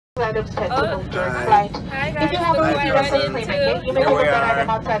items tend to move during flight. If you have a repeat reference claiming it, you may remove that item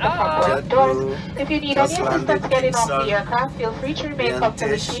outside the front boarding doors. If you need any assistance getting off the aircraft, feel free to remain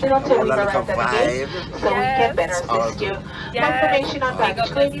comfortably seated until we've arrived at the gate so we can better assist you. For information on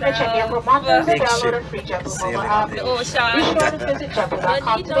baggage claiming, the check-in from Monday, download a free JetBlue mobile app. Be sure to visit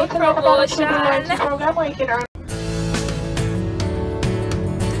JetBlue.com today to learn about the TrueBlue loyalty program where you can earn.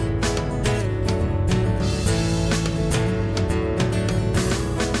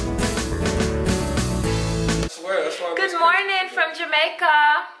 Good morning from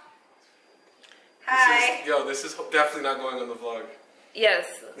Jamaica. Hi. This is definitely not going on the vlog. Yes.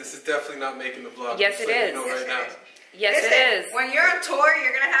 This is definitely not making the vlog. Yes, it is. Right now. Yes, it is. When you're on tour,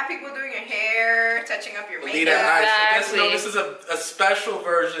 you're going to have people doing your hair, touching up your makeup. Exactly. This is a special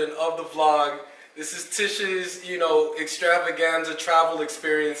version of the vlog. This is Tish's, extravaganza travel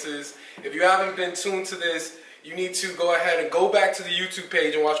experiences. If you haven't been tuned to this, you need to go ahead and go back to the YouTube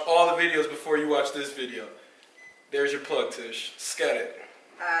page and watch all the videos before you watch this video. There's your plug, Tish. Scat it.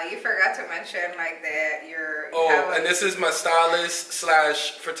 You forgot to mention like that and this is my stylist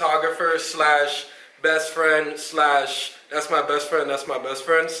slash photographer slash best friend slash that's my best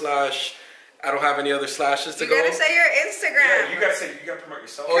friend slash I don't have any other slashes to go. You gotta say your Instagram. Yeah, you gotta promote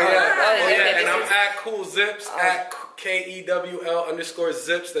yourself. Oh yeah. And I'm at Cool Zips at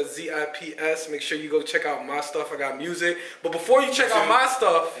KEWL_Zips. That's ZIPS. Make sure you go check out my stuff. I got music. But before you check out my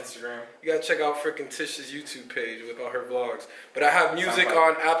stuff, Instagram. You gotta check out freaking Tish's YouTube page with all her vlogs. But I have music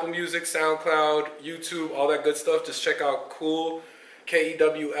on Apple Music, SoundCloud, YouTube, all that good stuff. Just check out Cool.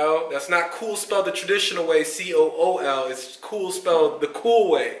 KEWL. That's not cool spelled the traditional way, COOL. It's cool spelled the cool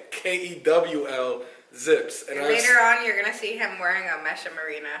way, KEWL Zips. And later on, you're gonna see him wearing a Mesha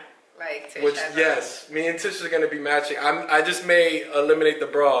Marina, like Tish. Yes, me and Tish are gonna be matching. I just may eliminate the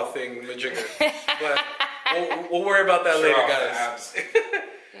bra thing, Majigger, but we'll worry about that later, guys.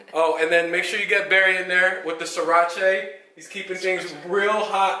 Oh, and then make sure you get Barry in there with the sriracha. He's keeping things real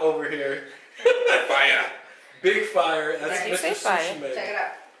hot over here. Fire. Big fire. That's Did you say fire? Check it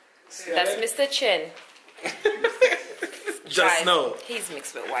out. That's Mr. Chin. Just know. He's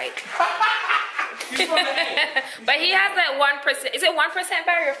mixed with white. But he has that 1%. Is it 1%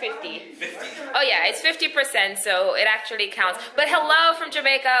 Barry or 50? 50. Oh yeah, it's 50%, so it actually counts. But hello from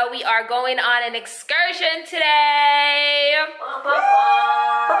Jamaica. We are going on an excursion today.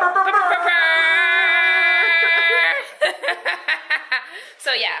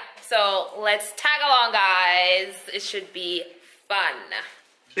 So yeah. So let's tag along, guys. It should be fun.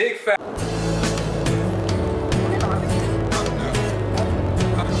 Big fat.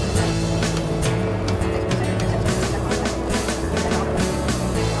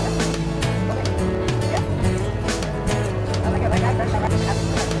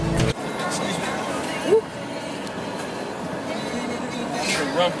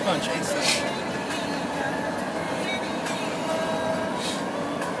 Rum punch,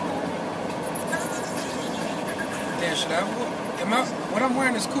 what I'm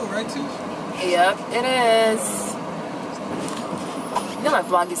wearing is cool, right, too? Yep, it is. You know my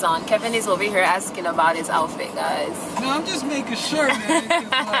vlog is on. Kevin is over here asking about his outfit, guys. No, I'm just making sure, man.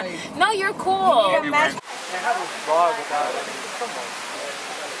 Like, no, you're cool. I have a vlog about it. Come on.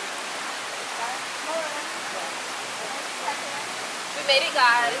 We made it,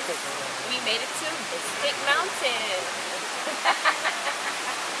 guys. We made it to Mystic Mountain.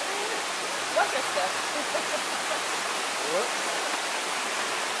 What's your stuff? What?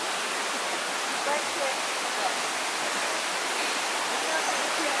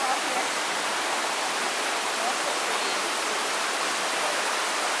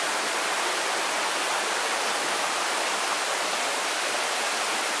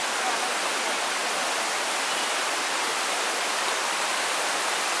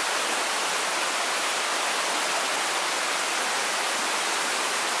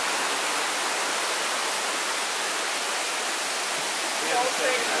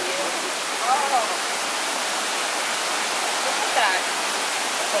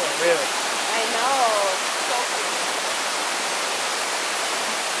 Really? I know. So pretty.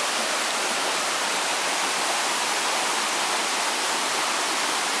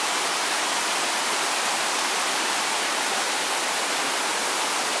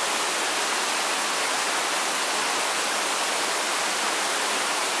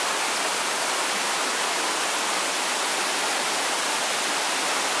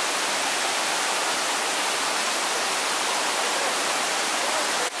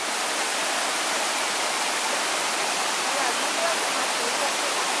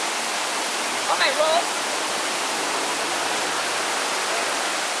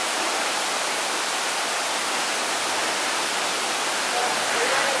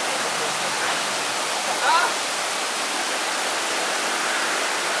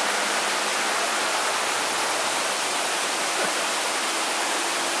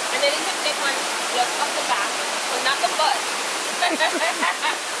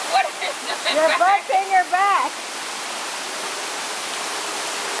 What are you doing? Your butt's in your back.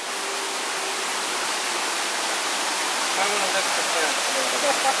 I want to lift the pants.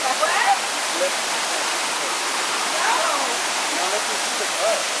 What? No. Now let's just stick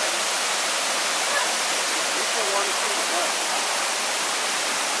up. Which one wants to stick up?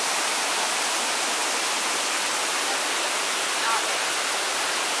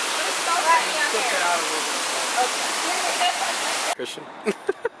 Stick it out a little bit. Christian.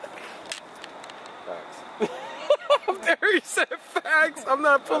 Facts. There he said facts. I'm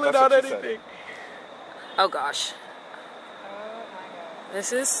not pulling That's out what you anything. Oh gosh.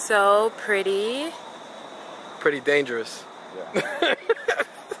 This is so pretty. Pretty dangerous. Yeah.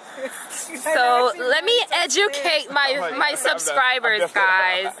 So let me educate my subscribers,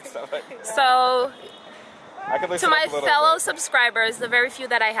 guys. So to my fellow subscribers, the very few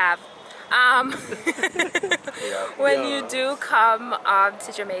that I have, when you do come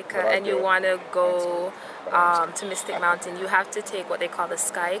to Jamaica and you want to go to Mystic Mountain, you have to take what they call the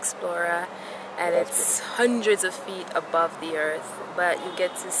Sky Explorer, and it's hundreds of feet above the earth, but you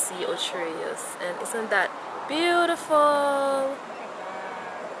get to see Ocherius, and isn't that beautiful?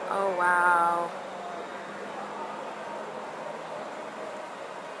 Oh wow.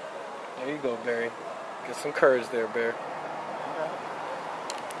 There you go, Barry. Get some courage there, Bear.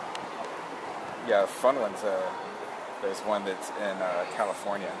 Yeah, fun ones. There's one that's in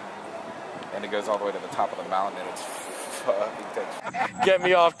California, and it goes all the way to the top of the mountain, and it's fucking Get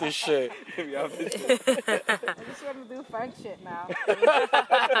me off this shit. Get me off this shit. We're just gonna do fun shit now.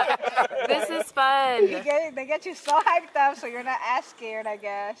 This is fun. They get you so hyped up so you're not as scared, I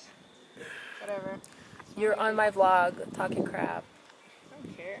guess. Whatever. You're on my vlog talking crap. I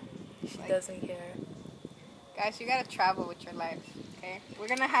don't care. She doesn't care. Guys, you gotta travel with your life, okay? We're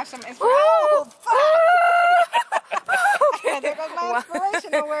gonna have some inspiration. Oh, fuck! There goes my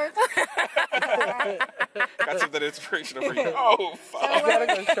inspirational words. Got something inspirational for you. Oh, fuck. So You gotta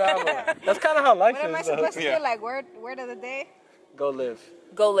go travel. That's kind of how life what am I is, though. supposed to Yeah. do? Like, word of the day? Go live.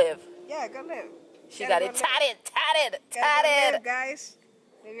 Go live. Yeah, go live. She Gotta got go it live. tatted. Gotta go live, guys.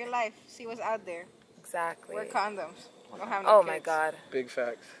 Live your life. See what's out there. Exactly. Wear condoms. Don't have no Oh kids. my god. Big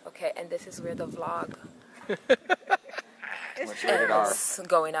facts. Okay, and this is where the vlog It's Which true. rated R. is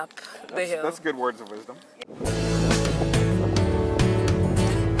going up the hill. That's good words of wisdom.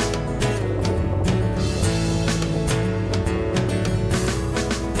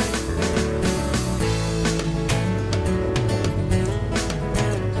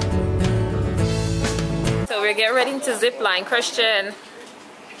 So we're getting ready to zip line. Christian,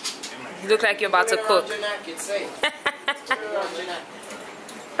 you look like you're about to cook.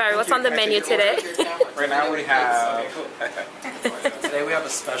 Barry, what's on the menu today? Right now we have Today we have a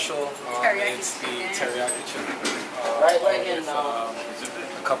special. It's the teriyaki chicken. With,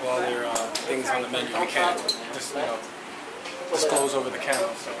 a couple other things on the menu. We can't just disclose over the camera.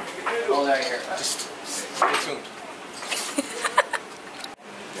 So just stay tuned.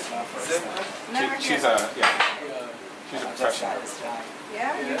 she's a professional.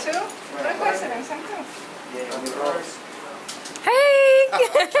 Yeah, you too? What a coincidence, I'm too. Hey!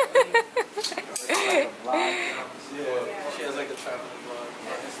 She has like a traveling vlog.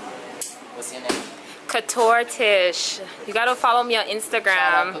 What's your name? Couture Tish. You gotta follow me on Shout out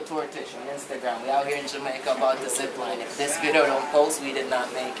Instagram. Couture Tish on Instagram. We out here in Jamaica about the zip line. If this video don't post, we did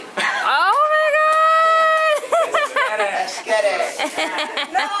not make it. Oh my Get it.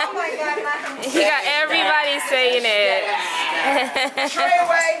 No, oh my God, not him. god! He got everybody saying it. Straight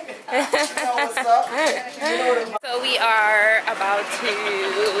away. You know what's up? You know the So we are about to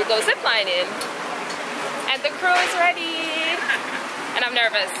go ziplining, and the crew is ready, and I'm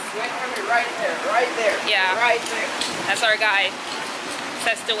nervous. wait for me right there, right there. Yeah. Right there. That's our guy.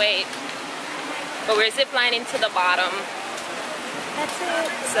 Says to wait, but we're ziplining to the bottom. That's it.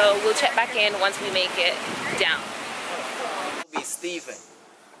 So we'll check back in once we make it down. Be Steven.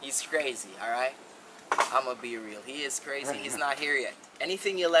 He's crazy, alright? I'ma be real. He is crazy. He's not here yet.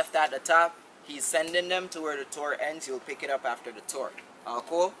 Anything you left at the top, he's sending them to where the tour ends. You'll pick it up after the tour. All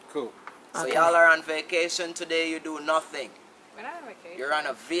cool? Cool. So Okay. y'all are on vacation today. You do nothing. We're not on vacation. You're on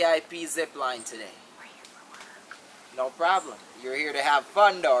a VIP zip line today. No problem. You're here to have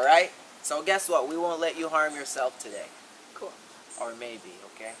fun though, right? So guess what? We won't let you harm yourself today. Cool. Or maybe,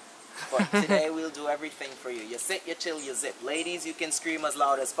 okay? But today we'll do everything for you. You sit, you chill, you zip. Ladies, you can scream as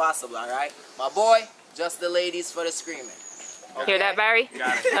loud as possible, alright? My boy, just the ladies for the screaming. Hear that, Barry?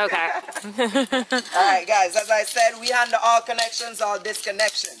 Got it. Okay. Alright guys, as I said, we handle all connections, all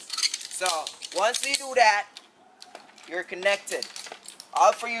disconnections. So, once we do that, you're connected.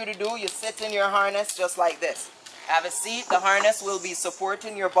 All for you to do, you sit in your harness just like this. Have a seat. The harness will be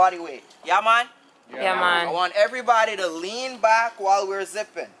supporting your body weight. Yeah, man? Yeah, man. I want everybody to lean back while we're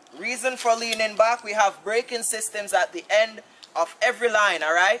zipping. Reason for leaning back, we have braking systems at the end of every line,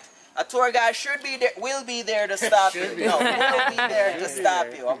 all right? A tour guide will be there to stop you. No, will be there to stop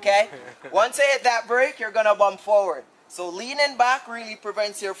you, okay? Once you hit that brake, you're going to bump forward. So leaning back really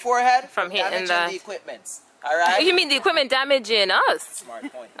prevents your forehead from hitting the equipment. All right? You mean the equipment damaging us?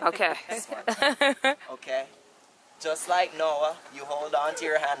 Smart point. Okay. Smart point. Okay. Just like Noah, you hold on to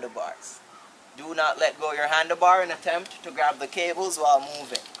your handlebars. Do not let go of your handlebar in attempt to grab the cables while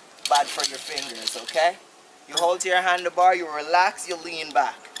moving. Bad for your fingers, okay? You hold to your handlebar, you relax, you lean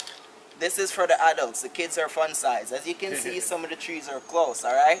back. This is for the adults. The kids are fun size. As you can see, some of the trees are close,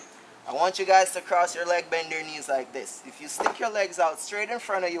 alright? I want you guys to cross your leg, bend your knees like this. If you stick your legs out straight in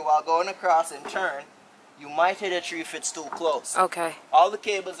front of you while going across and turn, you might hit a tree if it's too close. Okay. All the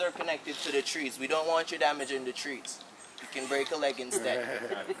cables are connected to the trees. We don't want you damaging the trees. You can break a leg instead.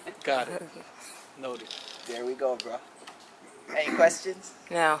 Got it. Noted. There we go, bro. Any questions?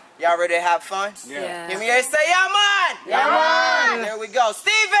 No. Y'all ready to have fun? Yeah. Give me a say, yeah, man! Yeah, man! There we go.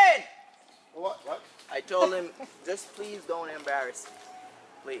 Steven! What? I told him, just please don't embarrass me.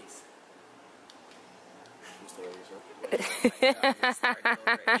 Please.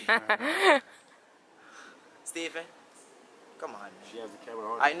 Steven, come on. She has the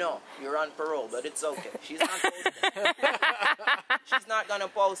camera on. I know, you're on parole, but it's okay. She's not posting. She's not gonna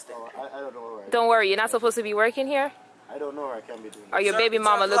post it. Oh, I don't know where Don't worry, you're not supposed to be working here? I don't know where I can be doing Or your baby Sir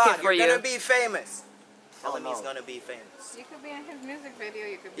mama Vlog, looking for you're you? gonna be famous. Tell him no. he's gonna be famous. You could be in his music video.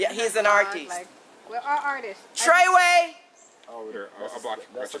 You could be Yeah, in he's his an vlog, artist. Like, we're all artists. Treyway! Oh, Here, I'll block you.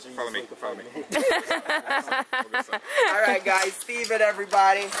 Follow me. Follow me. Alright guys, Steven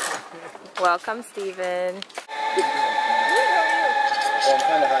everybody. Welcome, Steven. I'm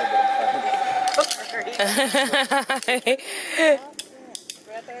kind of high, but I'm fine.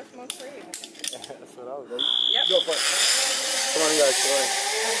 That's what I was like. Yep. Go for it. Come on, guys.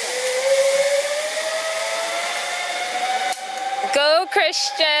 Go,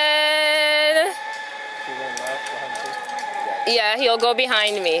 Christian! Yeah, he'll go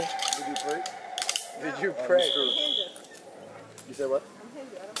behind me. Did you pray? Did you pray? You said what?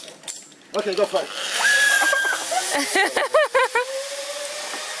 Okay, go for it.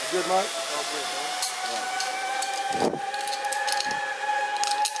 Good, Mark?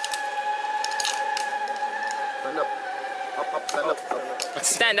 Stand up. Up, stand up.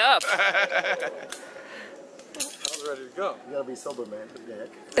 Stand up. I was ready to go. You gotta be sober, man. Yeah.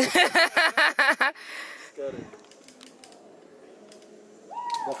 Got it.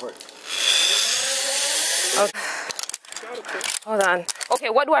 Go for it. Okay. Hold on. Okay,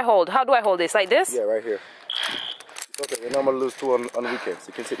 what do I hold? How do I hold this? Like this? Yeah, right here. It's okay. You're not gonna lose 2 on weekends.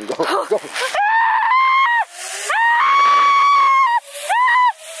 You can sit and go. Go.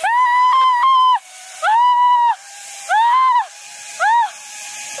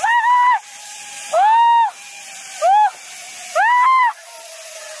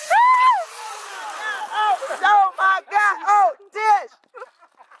 Oh my God! Oh, Tish!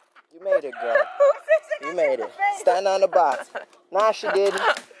 You made it, girl. You made it. Stand on the box. Nah, she didn't.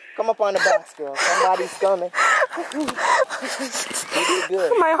 Come up on the box, girl. Somebody's coming. You did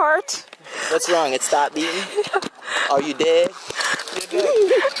good. My heart. What's wrong? It stopped beating? Are you dead? You dead?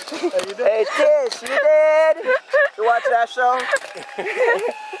 Hey, Tish, you dead? You watch that show?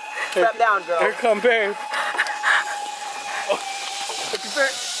 Step down, girl. Here come babe.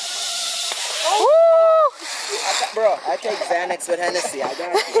 Bro, I take Xanax with Hennessy. I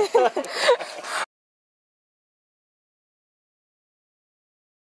got you.